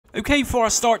Okay, before I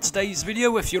start today's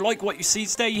video, if you like what you see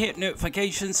today, hit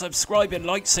notifications, subscribe and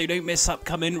like so you don't miss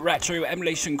upcoming retro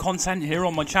emulation content here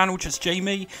on my channel, just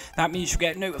Jamie. That means you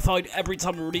get notified every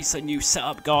time I release a new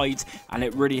setup guide, and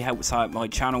it really helps out my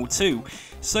channel too.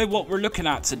 So what we're looking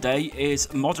at today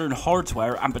is modern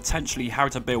hardware and potentially how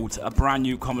to build a brand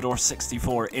new Commodore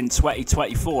 64 in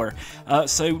 2024.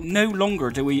 So no longer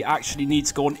do we actually need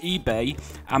to go on eBay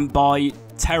and buy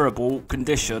terrible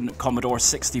condition Commodore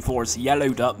 64s,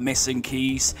 yellowed up, missing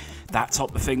keys, that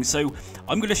type of thing. So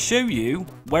I'm going to show you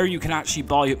where you can actually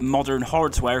buy modern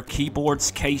hardware,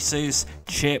 keyboards, cases,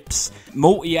 chips,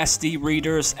 multi-SD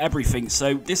readers, everything.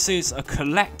 So this is a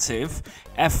collective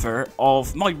effort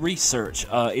of my research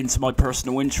into my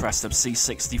personal interest of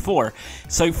C64.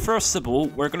 So first of all,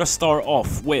 we're going to start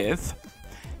off with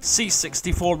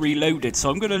C64 Reloaded. So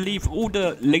I'm going to leave all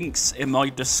the links in my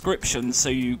description so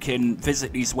you can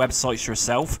visit these websites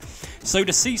yourself. So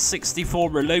the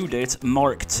C64 Reloaded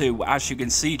Mark II, as you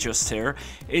can see just here,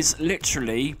 is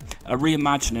literally a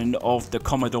reimagining of the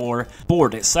Commodore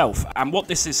board itself. And what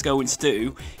this is going to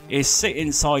do is sit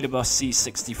inside of a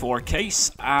C64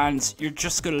 case, and you're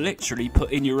just going to literally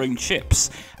put in your own chips.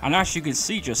 And as you can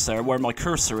see just there where my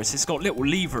cursor is, it's got little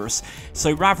levers.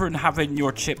 So rather than having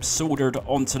your chips soldered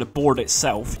onto the board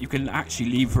itself, you can actually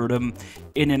lever them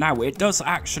in and out. It does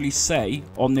actually say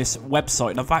on this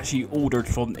website, and I've actually ordered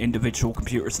from individual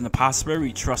computers in the past,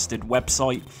 very trusted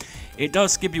website. It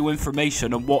does give you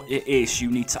information on what it is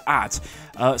you need to add.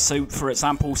 So for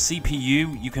example,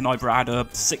 CPU, you can either add a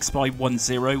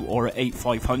 6x10 or an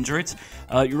 8500.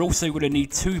 You're also going to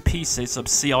need 2 pieces of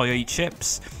CIA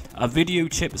chips, a video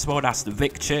chip as well, that's the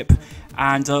VIC chip,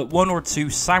 and 1 or 2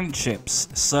 sound chips.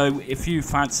 So if you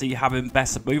fancy having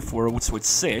best of both worlds with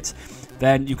SID,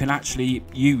 then you can actually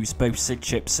use both SID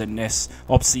chips in this.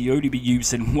 Obviously you only be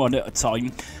using one at a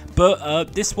time,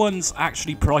 but this one's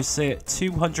actually priced at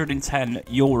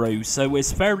 €210, so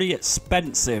it's very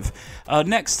expensive.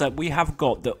 Next up we have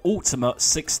got the Ultimate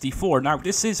 64. Now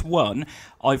this is one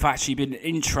I've actually been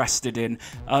interested in.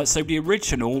 So the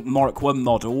original Mark I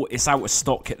model is out of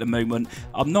stock at the moment.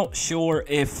 I'm not sure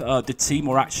if the team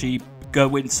are actually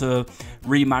going to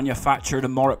remanufacture the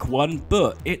Mark I,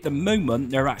 but at the moment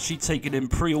they're actually taking in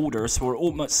pre-orders for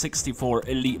Ultimate 64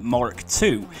 Elite Mark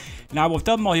II. Now I've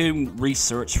done my own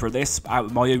research for this out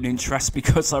of my own interest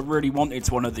because I really wanted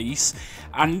one of these,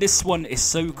 and this one is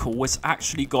so cool. It's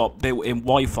actually got built-in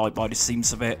Wi-Fi by the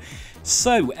seams of it.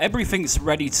 So everything's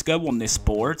ready to go on this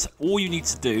board. All you need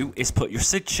to do is put your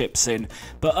SID chips in,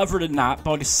 but other than that,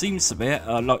 by the seams of it,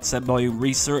 like I said, my own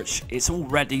research, it's all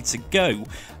ready to go.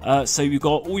 So you've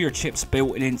got all your chips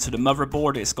built into the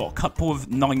motherboard. It's got a couple of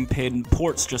 9-pin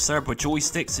ports just there with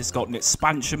joysticks. It's got an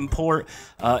expansion port,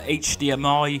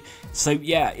 HDMI. So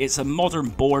yeah, it's a modern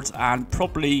board and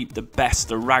probably the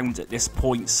best around at this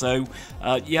point. So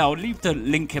yeah, I'll leave the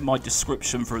link in my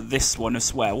description for this one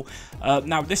as well.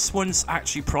 Now this one's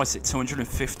actually priced at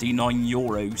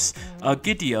 €259.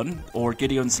 Gideon, or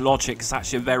Gideon's Logic, is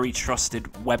actually a very trusted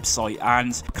website,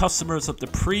 and customers of the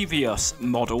previous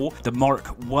model, the Mark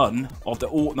I of the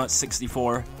Ultimate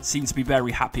 64, seemed to be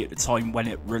very happy at the time when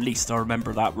it released. I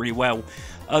remember that really well.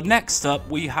 Next up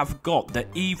we have got the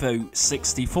Evo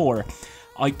 64.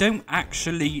 I don't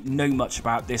actually know much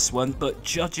about this one, but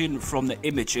judging from the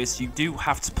images, you do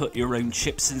have to put your own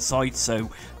chips inside, so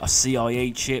a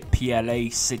CIA chip, PLA,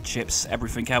 SID chips,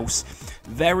 everything else.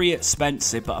 Very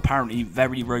expensive, but apparently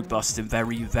very robust and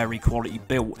very quality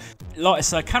built. Like I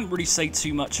said, I can't really say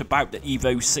too much about the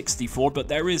Evo 64, but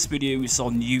there is videos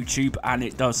on YouTube, and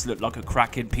it does look like a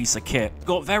cracking piece of kit.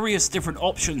 Got various different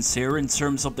options here in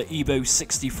terms of the Evo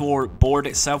 64 board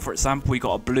itself. For example, we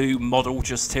got a blue model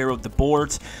just here of the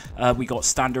board. We got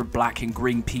standard black and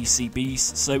green PCBs,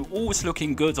 so always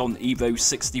looking good on Evo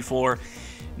 64.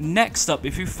 Next up,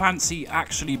 if you fancy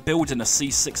actually building a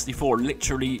C64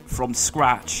 literally from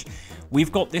scratch,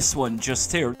 we've got this one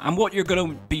just here, and what you're going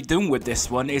to be doing with this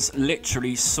one is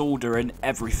literally soldering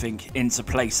everything into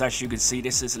place. As you can see,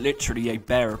 this is literally a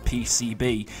bare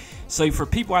PCB. So for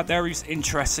people out there who's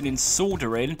interested in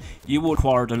soldering, you will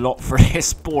require a lot for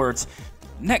this board.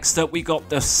 Next up we got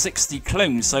the 60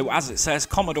 clones, so as it says,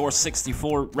 Commodore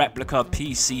 64 Replica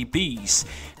PCBs.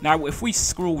 Now if we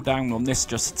scroll down on this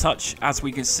just a touch, as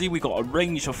we can see we got a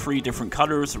range of 3 different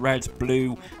colours, red,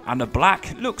 blue and a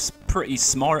black. Looks pretty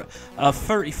smart.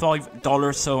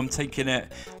 $35, so I'm taking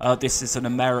it this is an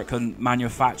American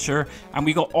manufacturer, and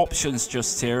we got options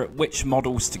just here which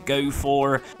models to go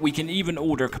for. We can even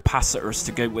order capacitors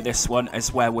to go with this one,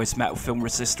 as well as metal film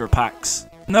resistor packs.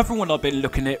 Another one I've been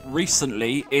looking at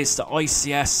recently is the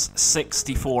ICS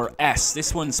 64S.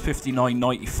 This one's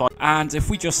 $59.95, And if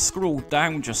we just scroll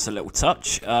down just a little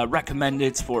touch,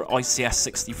 recommended for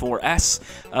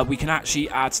ICS64S, we can actually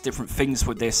add different things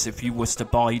with this if you was to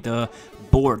buy the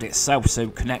board itself. So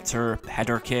connector,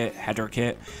 header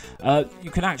kit.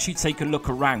 You can actually take a look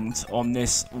around on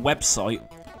this website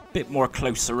bit more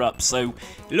closer up. So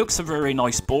it looks a very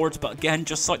nice board, but again,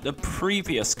 just like the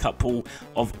previous couple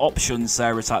of options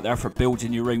there is out there for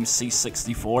building your own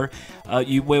C64,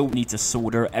 you will need to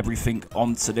solder everything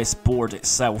onto this board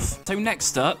itself. So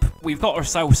next up, we've got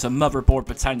ourselves a motherboard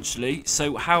potentially.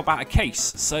 So how about a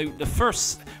case? So the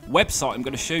first website I'm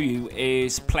going to show you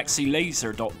is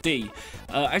plexilaser.d.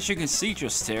 As you can see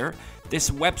just here, this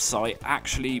website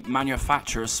actually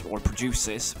manufactures or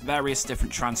produces various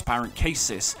different transparent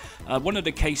cases. One of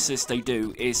the cases they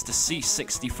do is the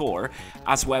C64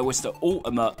 as well as the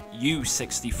Ultimate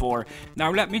U64. Now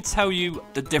let me tell you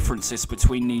the differences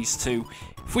between these two.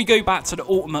 If we go back to the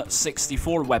Ultimate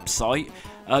 64 website,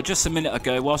 just a minute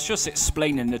ago, I was just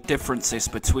explaining the differences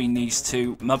between these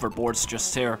two motherboards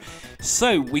just here.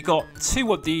 So we got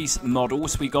two of these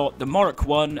models. We got the Mark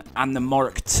 1 and the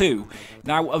Mark 2.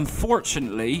 Now,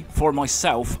 unfortunately for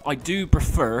myself, I do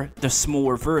prefer the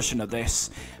smaller version of this.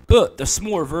 But the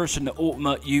smaller version, the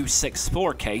Ultimate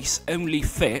U64 case, only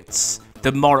fits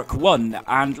the Mark 1,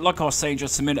 and like I was saying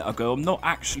just a minute ago, I'm not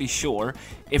actually sure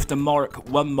if the Mark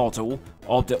 1 model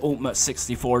of the Ultimate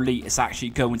 64 Elite is actually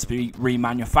going to be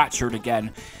remanufactured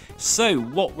again. So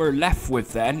what we're left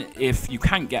with then, if you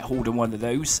can't get hold of one of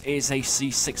those, is a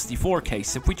C64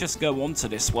 case. If we just go on to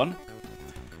this one,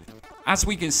 as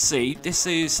we can see, this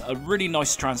is a really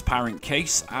nice transparent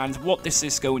case, and what this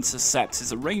is going to accept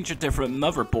is a range of different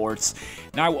motherboards.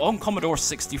 Now on Commodore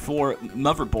 64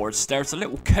 motherboards, there's a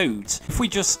little code. If we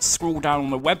just scroll down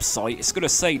on the website, it's going to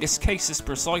say this case is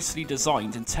precisely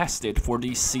designed and tested for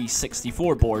these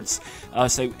C64 boards.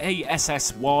 So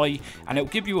ASSY, and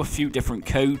it'll give you a few different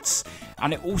codes.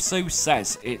 And it also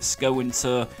says it's going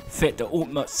to fit the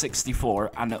Ultimate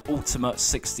 64 and the Ultimate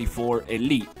 64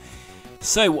 Elite.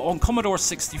 So on Commodore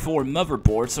 64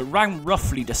 motherboards, around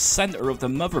roughly the center of the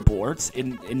motherboard,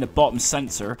 in the bottom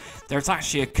center, there's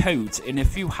actually a code, and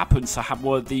if you happen to have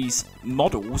one of these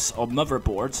models of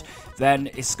motherboards, then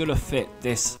it's going to fit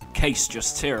this case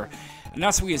just here. And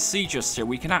as we can see just here,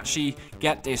 we can actually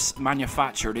get this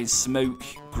manufactured in smoke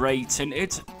grey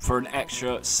tinted for an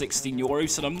extra 16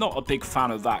 euros, and I'm not a big fan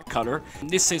of that colour.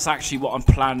 This is actually what I'm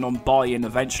planning on buying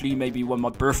eventually, maybe when my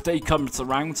birthday comes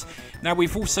around. Now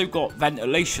we've also got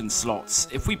ventilation slots.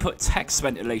 If we put text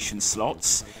ventilation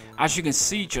slots, as you can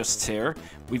see just here,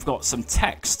 we've got some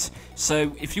text.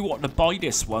 So if you want to buy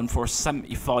this one for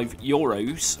 75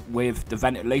 euros with the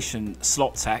ventilation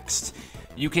slot text,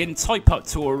 you can type up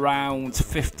to around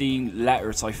 15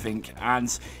 letters, I think,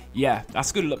 and yeah,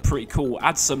 that's going to look pretty cool.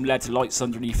 Add some LED lights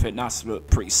underneath it, and that's going to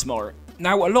look pretty smart.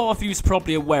 Now, a lot of you is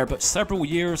probably aware, but several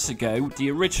years ago,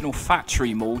 the original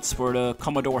factory molds for the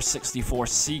Commodore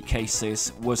 64C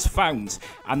cases was found,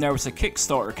 and there was a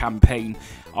Kickstarter campaign.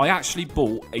 I actually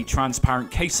bought a transparent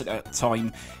case at that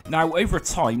time. Now, over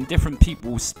time, different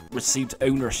people received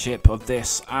ownership of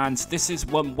this, and this is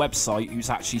one website who's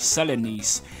actually selling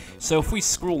these. So if we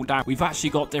scroll down, we've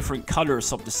actually got different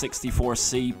colours of the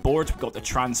 64C board. We've got the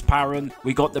transparent,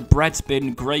 we got the bread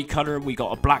bin grey colour, we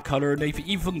got a black colour, and they've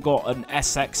even got an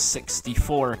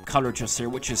SX64 colour just here,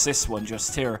 which is this one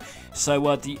just here. So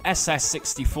the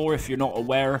SS64, if you're not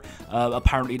aware,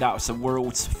 apparently that was the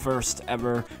world's first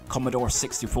ever Commodore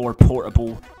 64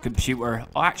 portable computer.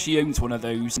 I actually owned one of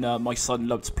those, and my son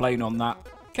loved playing on that.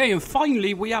 Okay, and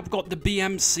finally we have got the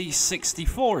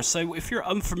BMC64. So if you're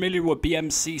unfamiliar with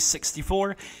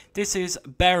BMC64, this is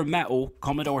bare metal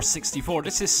Commodore 64.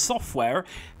 This is software,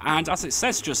 and as it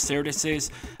says just here, this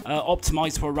is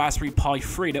optimized for Raspberry Pi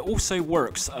 3. It also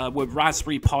works with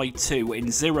Raspberry Pi 2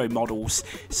 in 0 models.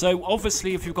 So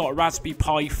obviously if you've got a Raspberry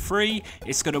Pi 3,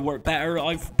 it's going to work better.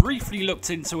 I've briefly looked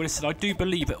into this, and I do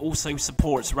believe it also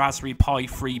supports Raspberry Pi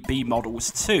 3B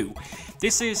models too.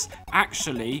 This is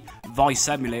actually Vice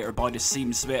Emulator by the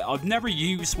seams of it. I've never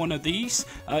used one of these.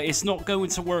 It's not going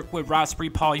to work with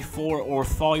Raspberry Pi 4 or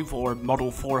 5 or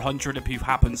Model 400 if you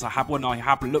happen to have one. I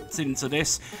have looked into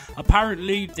this.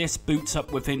 Apparently this boots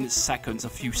up within seconds, a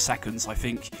few seconds I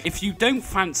think. If you don't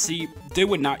fancy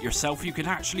doing that yourself, you can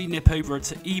actually nip over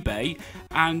to eBay,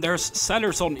 and there's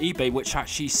sellers on eBay which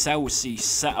actually sells these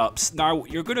setups. Now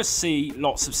you're going to see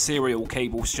lots of serial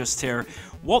cables just here.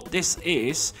 What this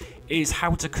is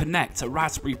how to connect a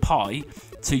Raspberry Pi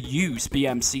to use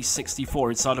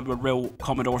BMC64 inside of a real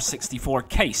Commodore 64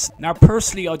 case. Now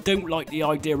personally, I don't like the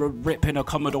idea of ripping a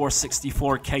Commodore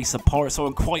 64 case apart, so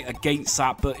I'm quite against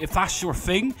that, but if that's your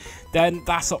thing, then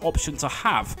that's an option to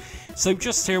have. So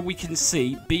just here we can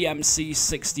see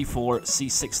BMC64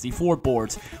 C64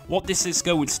 board. What this is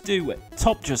going to do at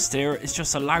top just here is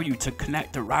just allow you to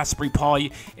connect the Raspberry Pi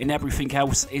and everything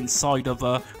else inside of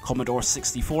a Commodore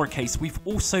 64 case. We've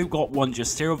also got one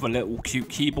just here with a little cute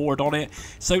keyboard on it.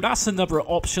 So that's another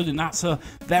option, and that's a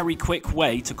very quick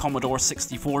way to Commodore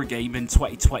 64 game in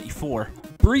 2024.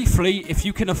 Briefly, if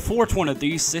you can afford one of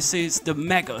these, this is the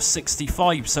Mega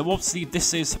 65. So obviously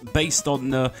this is based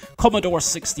on the Commodore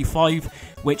 65,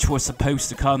 which was supposed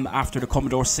to come after the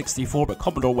Commodore 64, but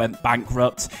Commodore went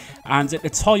bankrupt. And at the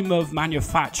time of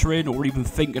manufacturing, or even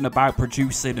thinking about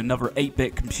producing another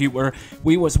 8-bit computer,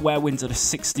 we was well into the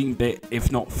 16-bit,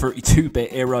 if not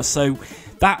 32-bit era. So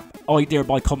that idea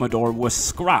by Commodore was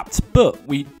scrapped, but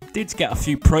we did get a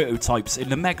few prototypes,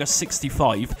 and the Mega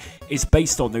 65 is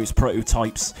based on those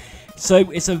prototypes.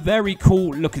 So it's a very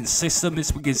cool looking system.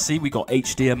 As we can see, we got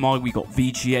HDMI, we got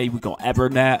VGA, we got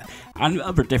Ethernet, and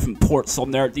other different ports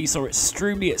on there. These are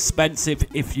extremely expensive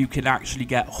if you can actually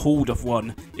get hold of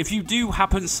one. If you do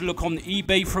happen to look on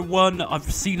eBay for one,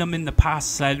 I've seen them in the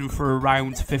past selling for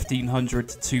around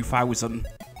 $1,500 to $2,000.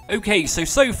 Okay,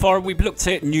 so far we've looked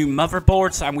at new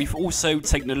motherboards, and we've also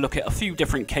taken a look at a few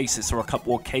different cases, or a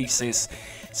couple of cases.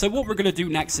 So what we're going to do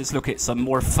next is look at some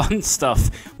more fun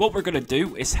stuff. What we're going to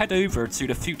do is head over to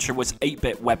the Future Was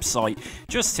 8-Bit website.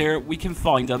 Just here we can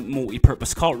find a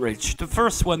multi-purpose cartridge. The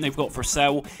first one they've got for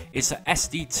sale is a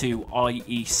SD2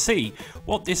 IEC.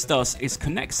 What this does is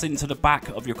connects into the back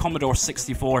of your Commodore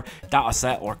 64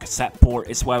 dataset or cassette port,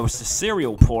 as well as the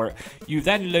serial port. You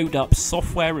then load up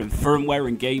software and firmware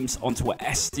and games onto an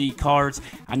SD card,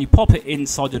 and you pop it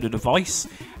inside of the device,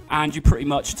 and you pretty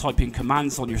much type in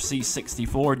commands on your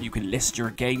C64 and you can list your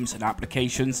games and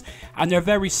applications, and they're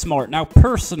very smart. Now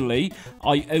personally,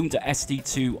 I owned a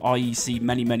SD2 IEC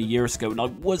many years ago and I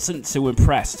wasn't too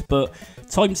impressed, but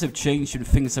times have changed and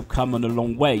things have come on a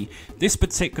long way. This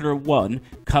particular one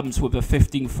comes with a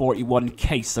 1541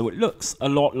 case, so it looks a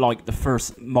lot like the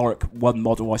first Mark I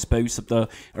model, I suppose, of the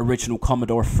original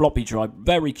Commodore floppy drive.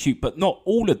 Very cute, but not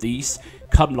all of these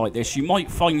come like this. You might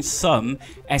find some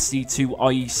SD2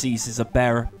 IECs as a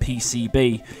bare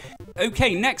PCB.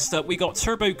 Okay, next up we got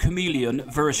Turbo Chameleon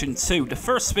version 2. The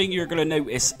first thing you're going to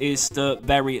notice is the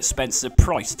very expensive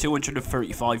price,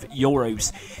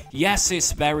 €235. Yes,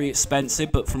 it's very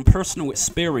expensive, but from personal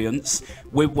experience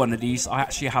with one of these, I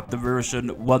actually had the version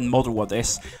 1 model of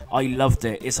this. I loved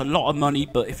it. It's a lot of money,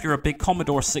 but if you're a big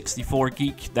Commodore 64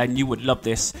 geek, then you would love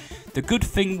this. The good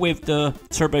thing with the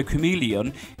Turbo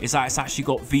Chameleon is that it's actually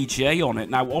got VGA on it.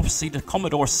 Now, obviously, the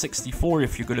Commodore 64,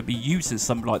 if you're going to be using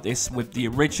something like this with the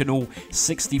original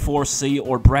 64C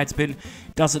or Breadbin,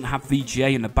 doesn't have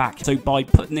VGA in the back. So by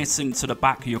putting this into the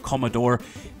back of your Commodore,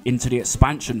 into the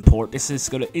expansion port, this is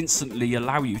going to instantly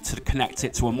allow you to connect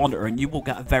it to a monitor, and you will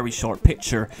get a very sharp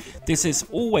picture. This is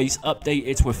always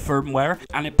updated with firmware,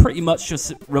 and it pretty much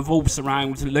just revolves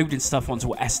around loading stuff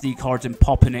onto an SD card and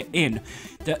popping it in.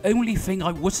 The only thing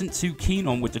I wasn't too keen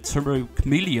on with the Turbo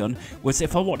Chameleon was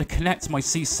if I want to connect my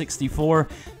C64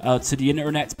 to the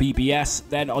internet BBS,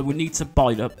 then I would need to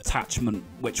buy the attachment,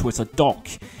 which was a dock.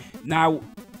 Now,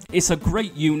 it's a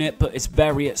great unit, but it's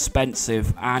very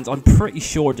expensive, and I'm pretty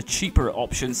sure the cheaper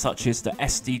options such as the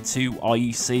SD2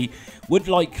 IEC would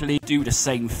likely do the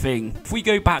same thing. If we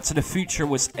go back to the Future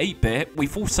Was 8-Bit,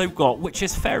 we've also got, which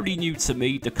is fairly new to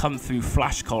me, the Come Through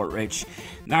flash cartridge.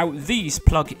 Now these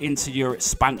plug into your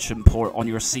expansion port on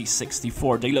your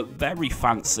C64. They look very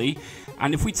fancy,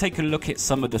 and if we take a look at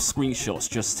some of the screenshots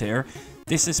just here,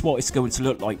 this is what it's going to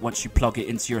look like once you plug it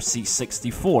into your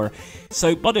C64.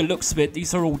 So by the looks of it,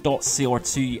 these are all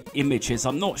 .crt images.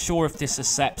 I'm not sure if this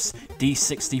accepts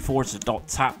D64 to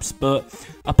 .taps, but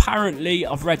apparently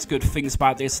I've read good things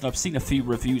about this, and I've seen a few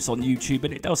reviews on YouTube,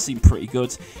 and it does seem pretty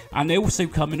good. And they also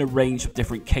come in a range of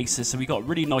different cases. So we got a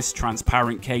really nice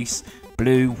transparent case,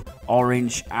 blue,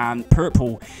 orange, and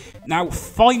purple. Now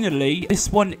finally,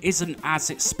 this one isn't as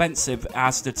expensive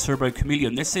as the Turbo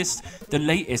Chameleon. This is the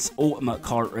latest Ultimate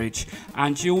cartridge,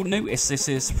 and you'll notice this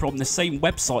is from the same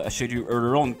website I showed you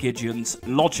earlier on, Gideon's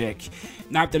Logic.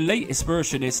 Now the latest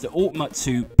version is the Ultimate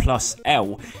 2 Plus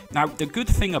L. Now the good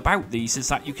thing about these is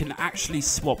that you can actually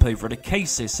swap over the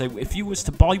cases. So if you was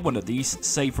to buy one of these,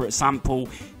 say for example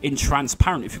in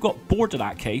transparent, if you've got bored of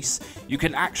that case, you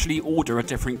can actually order a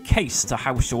different case to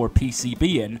house your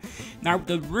PCB in. Now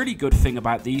the really good thing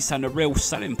about these, and a real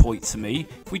selling point to me,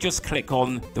 if we just click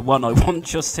on the one I want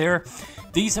just here,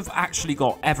 these have actually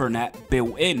got Ethernet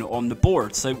built in on the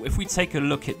board. So if we take a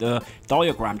look at the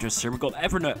diagram just here, we've got the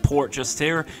Ethernet port just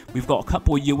here. We've got a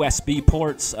couple of USB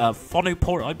ports, phono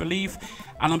port I believe,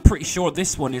 and I'm pretty sure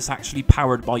this one is actually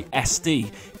powered by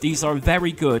SD. These are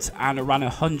very good and around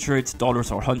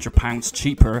 $100 or £100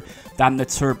 cheaper than the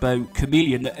Turbo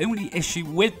Chameleon. The only issue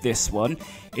with this one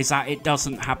is that it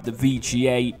doesn't have the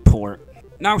VGA port.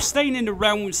 Now, staying in the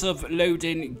realms of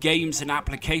loading games and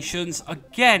applications,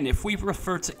 again, if we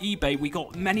refer to eBay, we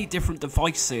got many different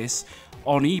devices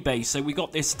on eBay. So we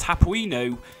got this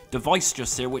Tapuino device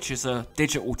just here, which is a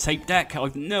digital tape deck.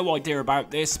 I've no idea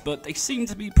about this, but they seem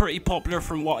to be pretty popular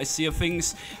from what I see of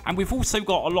things. And we've also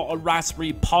got a lot of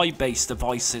Raspberry Pi based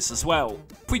devices as well.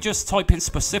 If we just type in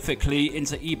specifically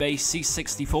into eBay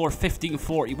C64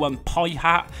 1541 Pi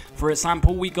hat, for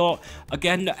example, we got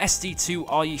again the SD2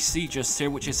 IEC just here,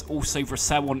 which is also for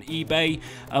sale on eBay.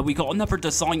 We got another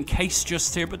design case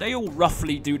just here, but they all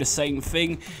roughly do the same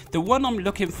thing. The one I'm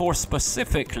looking for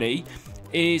specifically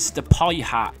is the Pi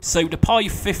hat. So the Pi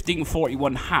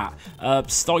 1541 hat,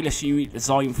 stylish unique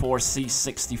design for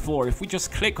C64. If we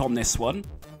just click on this one,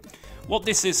 what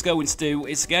this is going to do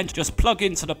is again just plug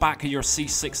into the back of your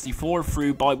C64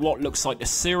 through by what looks like the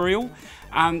serial,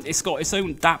 and it's got its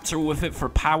own adapter with it for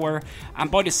power,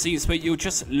 and by the scenes bit you'll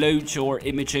just load your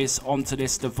images onto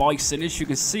this device, and as you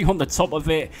can see on the top of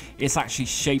it, it's actually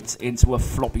shaped into a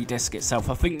floppy disk itself.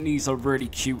 I think these are really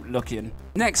cute looking.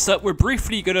 Next up, we're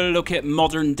briefly going to look at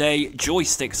modern day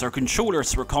joysticks or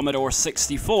controllers for Commodore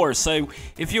 64. So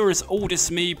if you're as old as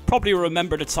me, probably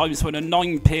remember the times when a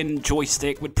 9-pin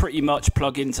joystick would pretty much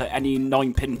plug into any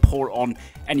 9-pin port on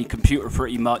any computer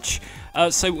pretty much.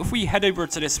 So if we head over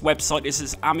to this website, this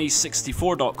is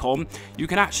ami64.com, you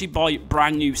can actually buy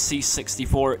brand new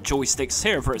C64 joysticks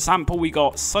here. For example, we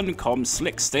got Suncom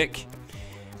Slick Stick.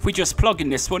 If we just plug in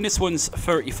this one's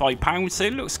 £35, so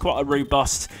it looks quite a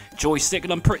robust joystick,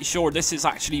 and I'm pretty sure this is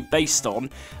actually based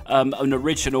on an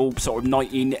original sort of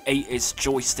 1980s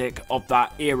joystick of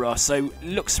that era, so it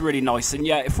looks really nice. And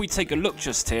yeah, if we take a look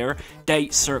just here,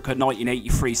 date circa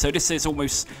 1983, so this is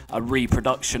almost a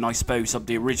reproduction, I suppose, of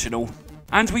the original.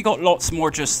 And we got lots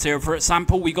more just here. For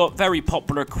example, we got very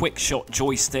popular quick-shot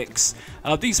joysticks.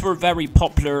 These were very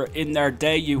popular in their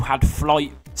day. You had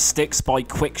Flight Sticks by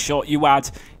Quickshot, you had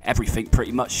everything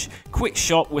pretty much.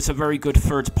 Quickshot was a very good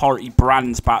third-party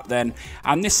brand back then,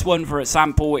 and this one, for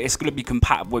example, is going to be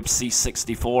compatible with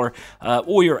C64,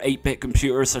 all your 8-bit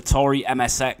computers, Atari,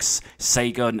 MSX,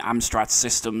 Sega and Amstrad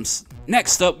systems.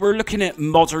 Next up, we're looking at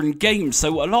modern games.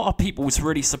 So a lot of people was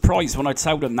really surprised when I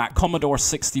tell them that Commodore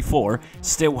 64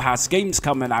 still has games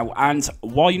coming out, and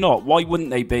why not? Why wouldn't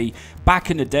they be? Back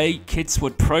in the day, kids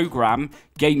would program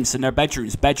games in their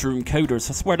bedrooms, bedroom coders.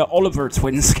 That's where the Oliver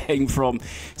twins came from.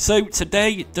 So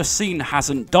today, the scene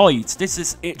hasn't died. This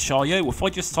is itch.io. If I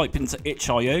just type into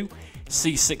itch.io,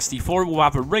 C64 will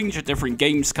have a range of different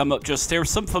games come up just here.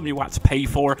 Some of them you have to pay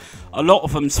for, a lot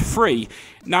of them's free.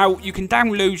 Now, you can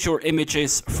download your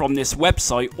images from this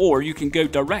website, or you can go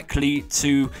directly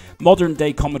to modern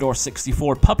day Commodore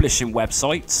 64 publishing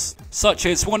websites, such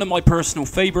as one of my personal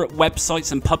favorite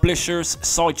websites and publishers,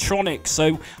 Sidetronic.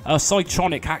 So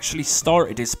Sidetronic actually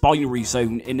started its binary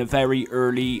zone in the very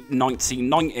early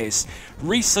 1990s.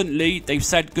 Recently, they've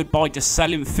said goodbye to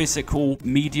selling physical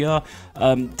media,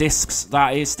 discs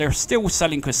that is. They're still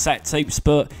selling cassette tapes,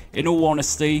 but in all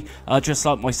honesty, just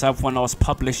like myself, when I was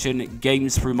publishing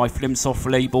games through my Flimsoft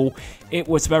label, it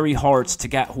was very hard to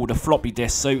get hold of floppy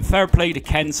disks. So fair play to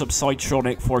Ken of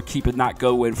Sidetronic for keeping that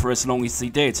going for as long as he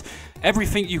did.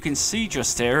 Everything you can see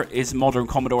just here is modern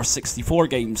Commodore 64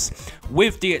 games,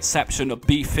 with the exception of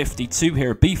B-52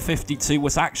 here. B-52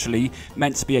 was actually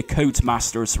meant to be a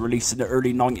Codemasters release in the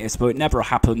early 90s, but it never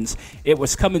happened. It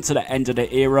was coming to the end of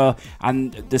the era,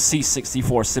 and the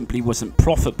C64 simply wasn't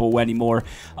profitable anymore.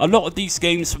 A lot of these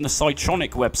games from the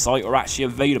Sidetronic website are actually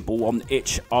available on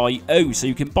itch.io, so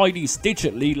you can buy these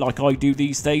digitally like I do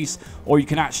these days, or you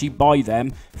can actually buy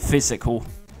them physical.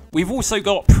 We've also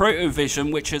got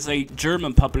Protovision, which is a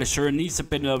German publisher, and these have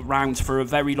been around for a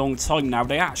very long time now.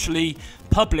 They actually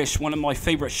published one of my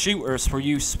favorite shooters for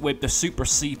use with the Super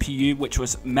CPU, which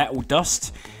was Metal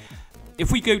Dust.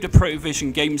 If we go to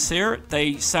Protovision games here,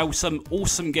 they sell some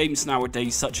awesome games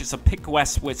nowadays, such as a Pick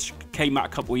West, which came out a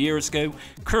couple of years ago.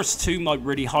 Curse 2 I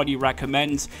really highly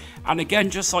recommend. And again,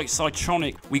 just like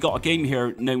Cytronic, we got a game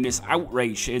here known as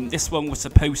Outrage, and this one was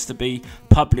supposed to be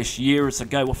published years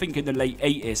ago, I think in the late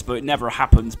 80s, but it never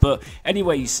happened. But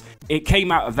anyways, it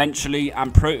came out eventually,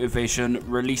 and Protovision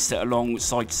released it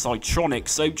alongside Cytronic.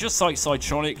 So just like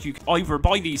Cytronic, you can either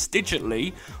buy these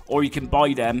digitally or you can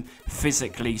buy them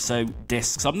physically, so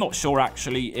discs. I'm not sure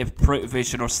actually if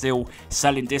Protovision are still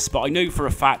selling discs, but I know for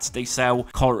a fact they sell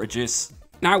cartridges.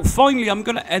 Now, finally, I'm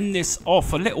going to end this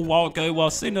off. A little while ago, I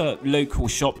was in a local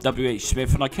shop, WH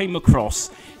Smith, and I came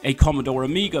across a Commodore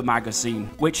Amiga magazine,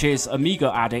 which is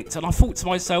Amiga Addict, and I thought to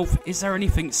myself, is there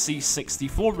anything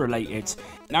C64 related?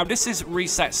 Now, this is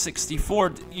Reset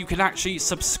 64. You can actually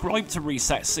subscribe to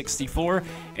Reset 64,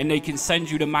 and they can send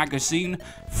you the magazine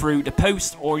through the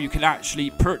post, or you can actually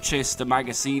purchase the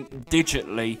magazine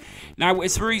digitally. Now,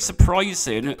 it's very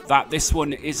surprising that this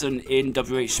one isn't in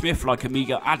WH Smith like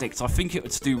Amiga Addict. I think it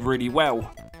would do really well.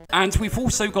 And we've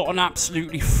also got an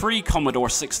absolutely free Commodore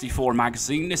 64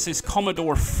 magazine. This is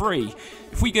Commodore Free.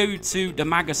 If we go to the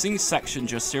magazine section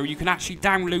just here, you can actually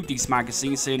download these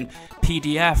magazines in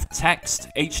PDF, text,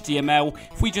 HTML.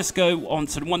 If we just go on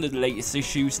to one of the latest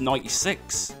issues,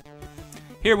 96.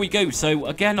 Here we go. So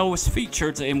again, I was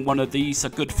featured in one of these a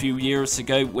good few years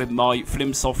ago with my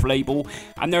Flimsoft label,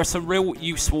 and there's some real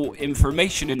useful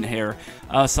information in here,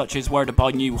 such as where to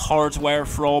buy new hardware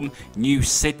from, new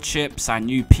SID chips and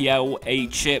new PLA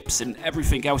chips and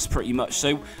everything else pretty much.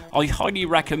 So I highly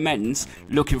recommend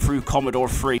looking through Commodore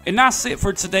Free. And that's it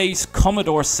for today's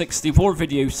Commodore 64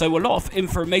 video. So a lot of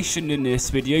information in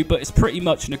this video, but it's pretty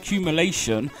much an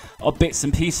accumulation of bits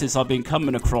and pieces I've been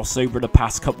coming across over the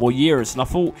past couple of years, and I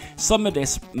thought some of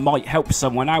this might help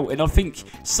someone out, and I think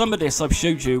some of this I've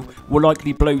showed you will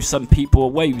likely blow some people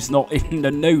away who's not in the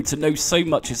know to know so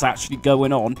much is actually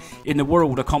going on in the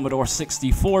world of Commodore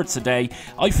 64 today.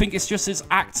 I think it's just as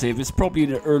active as probably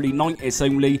in the early 90s,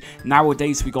 only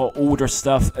nowadays we got older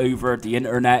stuff over the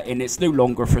internet and it's no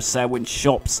longer for sale in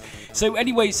shops. So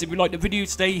anyways, if you like the video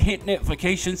today, hit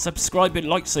notifications, subscribe and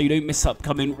like so you don't miss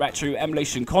upcoming retro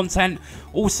emulation content.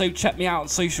 Also check me out on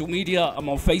social media. I'm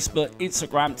on Facebook,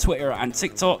 Instagram, Twitter and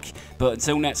TikTok. But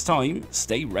until next time,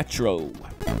 stay retro.